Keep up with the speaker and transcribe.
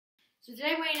So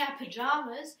today we're in our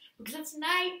pajamas because it's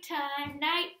nighttime.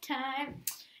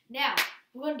 Now,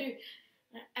 we're going to do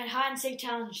a hide and seek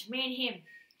challenge, me and him.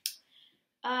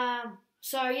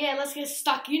 So yeah, let's get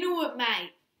stuck. You know what,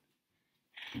 mate?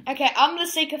 Okay, I'm the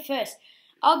seeker first.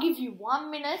 I'll give you 1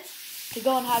 minute to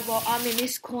go and hide while I'm in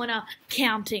this corner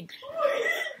counting.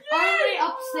 Only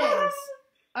upstairs.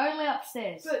 Only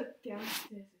upstairs. But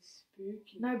downstairs is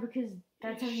spooky. No, because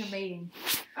that's having a meeting.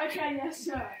 Okay, yes,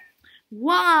 sir.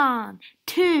 1,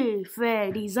 2,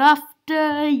 Freddy's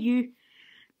after you.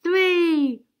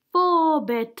 3, 4,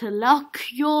 better lock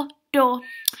your door.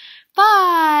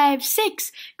 5,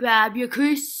 6, grab your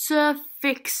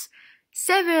crucifix.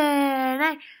 7,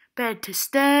 8, better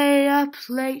stay up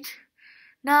late.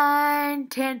 9,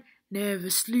 10, never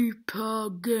sleep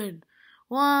again.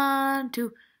 1,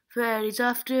 2, Freddy's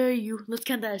after you. Let's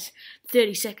count that as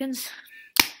 30 seconds.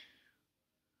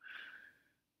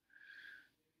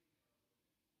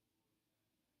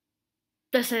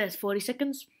 Let's say that's 40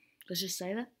 seconds. Let's just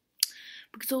say that.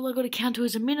 Because all I got to count to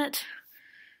is a minute.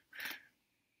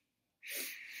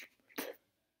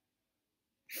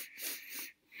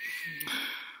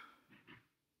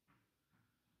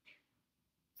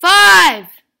 Five,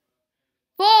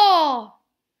 4,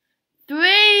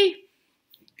 3,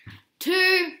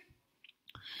 2,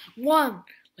 1.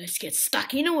 Let's get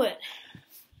stuck into it.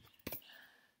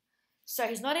 So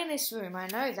he's not in this room. I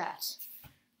know that.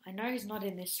 I know he's not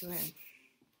in this room.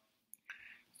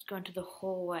 Let's go into the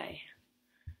hallway.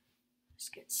 Let's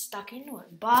get stuck into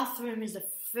it. Bathroom is the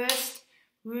first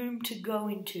room to go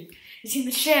into. He's in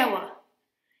the shower.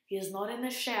 He is not in the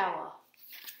shower.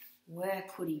 Where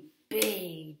could he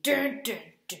be? Dun,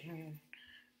 dun, dun.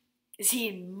 Is he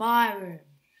in my room?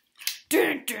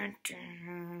 Dun, dun,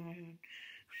 dun.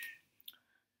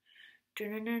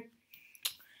 Dun, dun, dun.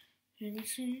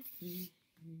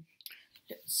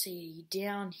 Let's see,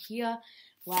 down here.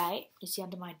 Wait, is he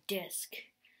under my desk?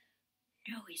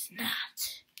 No, he's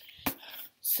not.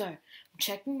 So, I'm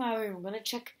checking my room. I'm going to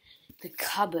check the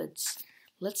cupboards.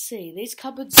 Let's see, these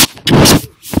cupboards.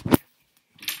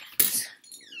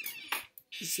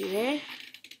 Is he there?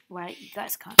 Wait, you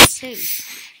guys can't see.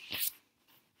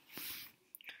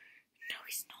 No,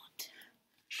 he's not.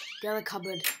 The other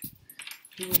cupboard,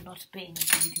 he would not be in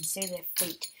because you can see their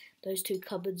feet. Those two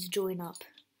cupboards join up.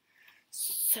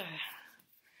 So,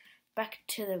 back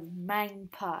to the main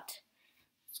part.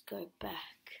 Let's go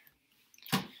back.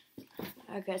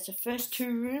 Okay, so first 2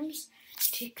 rooms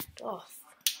ticked off.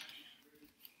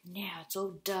 Now it's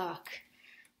all dark.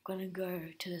 I'm gonna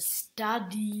go to the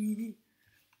study.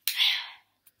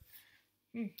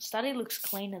 Study looks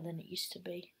cleaner than it used to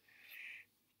be.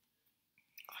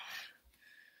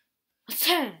 Let's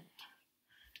turn.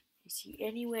 Is he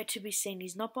anywhere to be seen?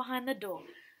 He's not behind the door.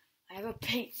 I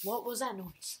repeat, what was that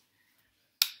noise?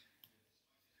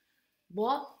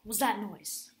 What was that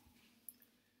noise?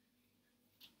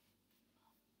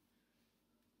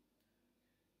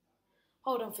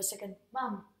 Hold on for a second.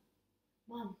 Mum.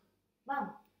 Yeah.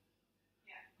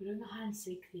 We're doing a hide and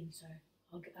seek thing, so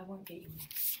I won't get you in.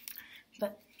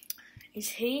 But is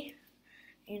he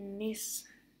in this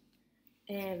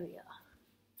area?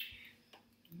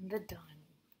 In the dining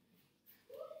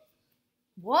room.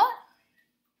 What?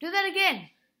 Do that again.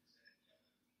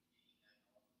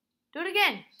 Do it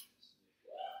again.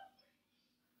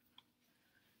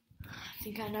 I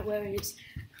think I know where he is.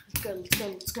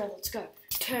 Let's go.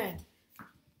 Turn.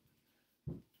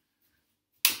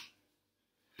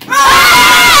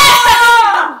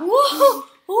 Whoa!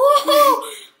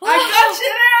 I got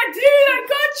you there, dude! I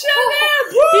got you there!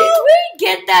 Did we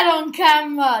get that on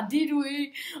camera? Did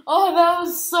we? Oh, that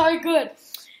was so good.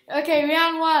 Okay,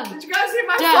 round 1. Did you guys see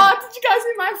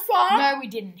my phone? No, we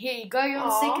didn't. Here you go. You're on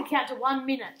the seeker count to 1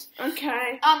 minute.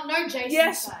 Okay. No Jason.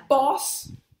 Yes, side.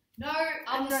 boss. No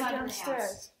other no side of the house.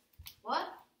 downstairs. What?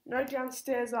 No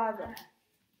downstairs either.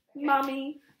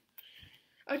 Mummy.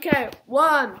 Okay,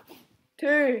 1,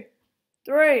 2,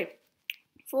 3,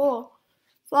 4,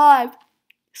 5,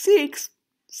 6,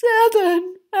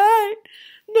 7, 8,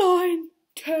 9,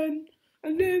 10,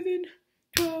 11,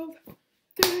 12,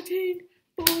 13,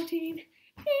 14,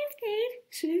 15,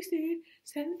 16,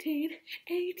 17,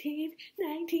 18,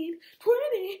 19,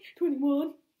 20,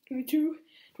 21, 22,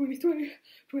 23,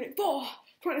 24,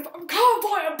 25. I'm coming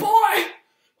for you, boy!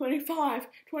 25,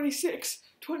 26,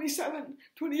 27,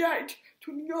 28,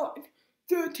 29,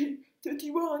 30,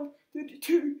 31,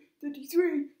 32,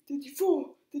 33,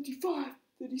 34, 35,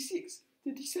 36,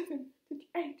 37,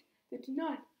 38,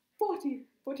 39, 40,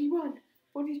 41,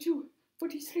 42,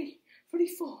 43,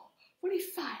 44,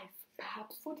 45,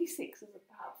 perhaps 46, is it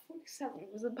perhaps 47,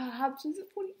 was it perhaps, is it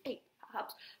 48,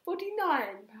 perhaps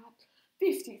 49, perhaps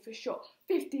 50 for sure.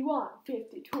 51,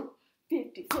 52,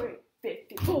 53,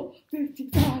 54,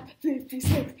 55,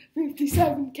 56,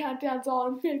 57. Countdown's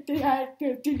on. 58,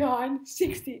 59,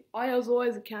 60. I was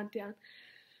always a countdown.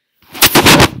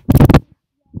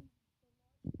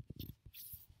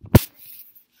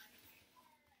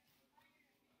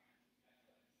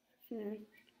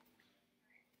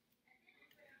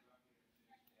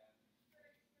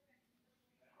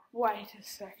 Wait a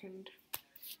second.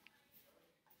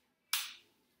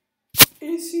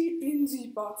 Is he in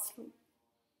the bathroom?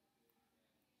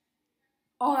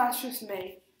 Oh, that's just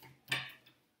me.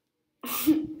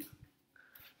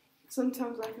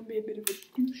 Sometimes I can be a bit of a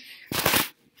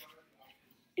douche.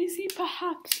 Is he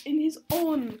perhaps in his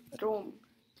own room?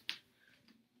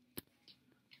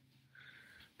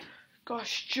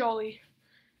 Gosh, jolly.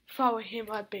 If I were him,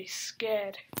 I'd be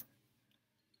scared.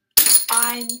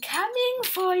 I'm coming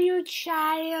for you,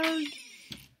 child.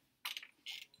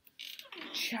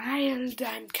 Child,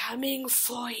 I'm coming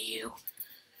for you.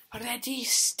 Ready,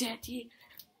 steady,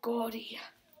 Gordy.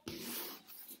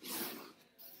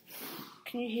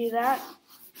 Can you hear that?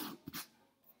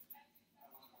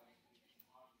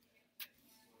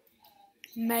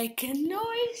 Make a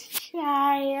noise,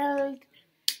 child.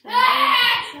 No!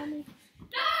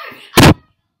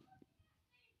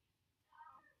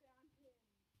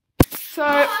 So,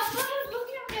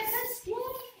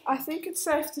 I think it's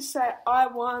safe to say I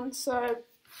won, so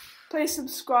please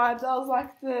subscribe. That was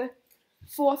like the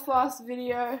 4th last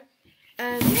video.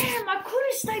 And damn, I could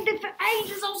have stayed there for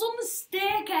ages. I was on the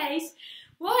staircase.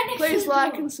 Right next please to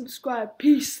like and subscribe.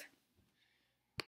 Peace.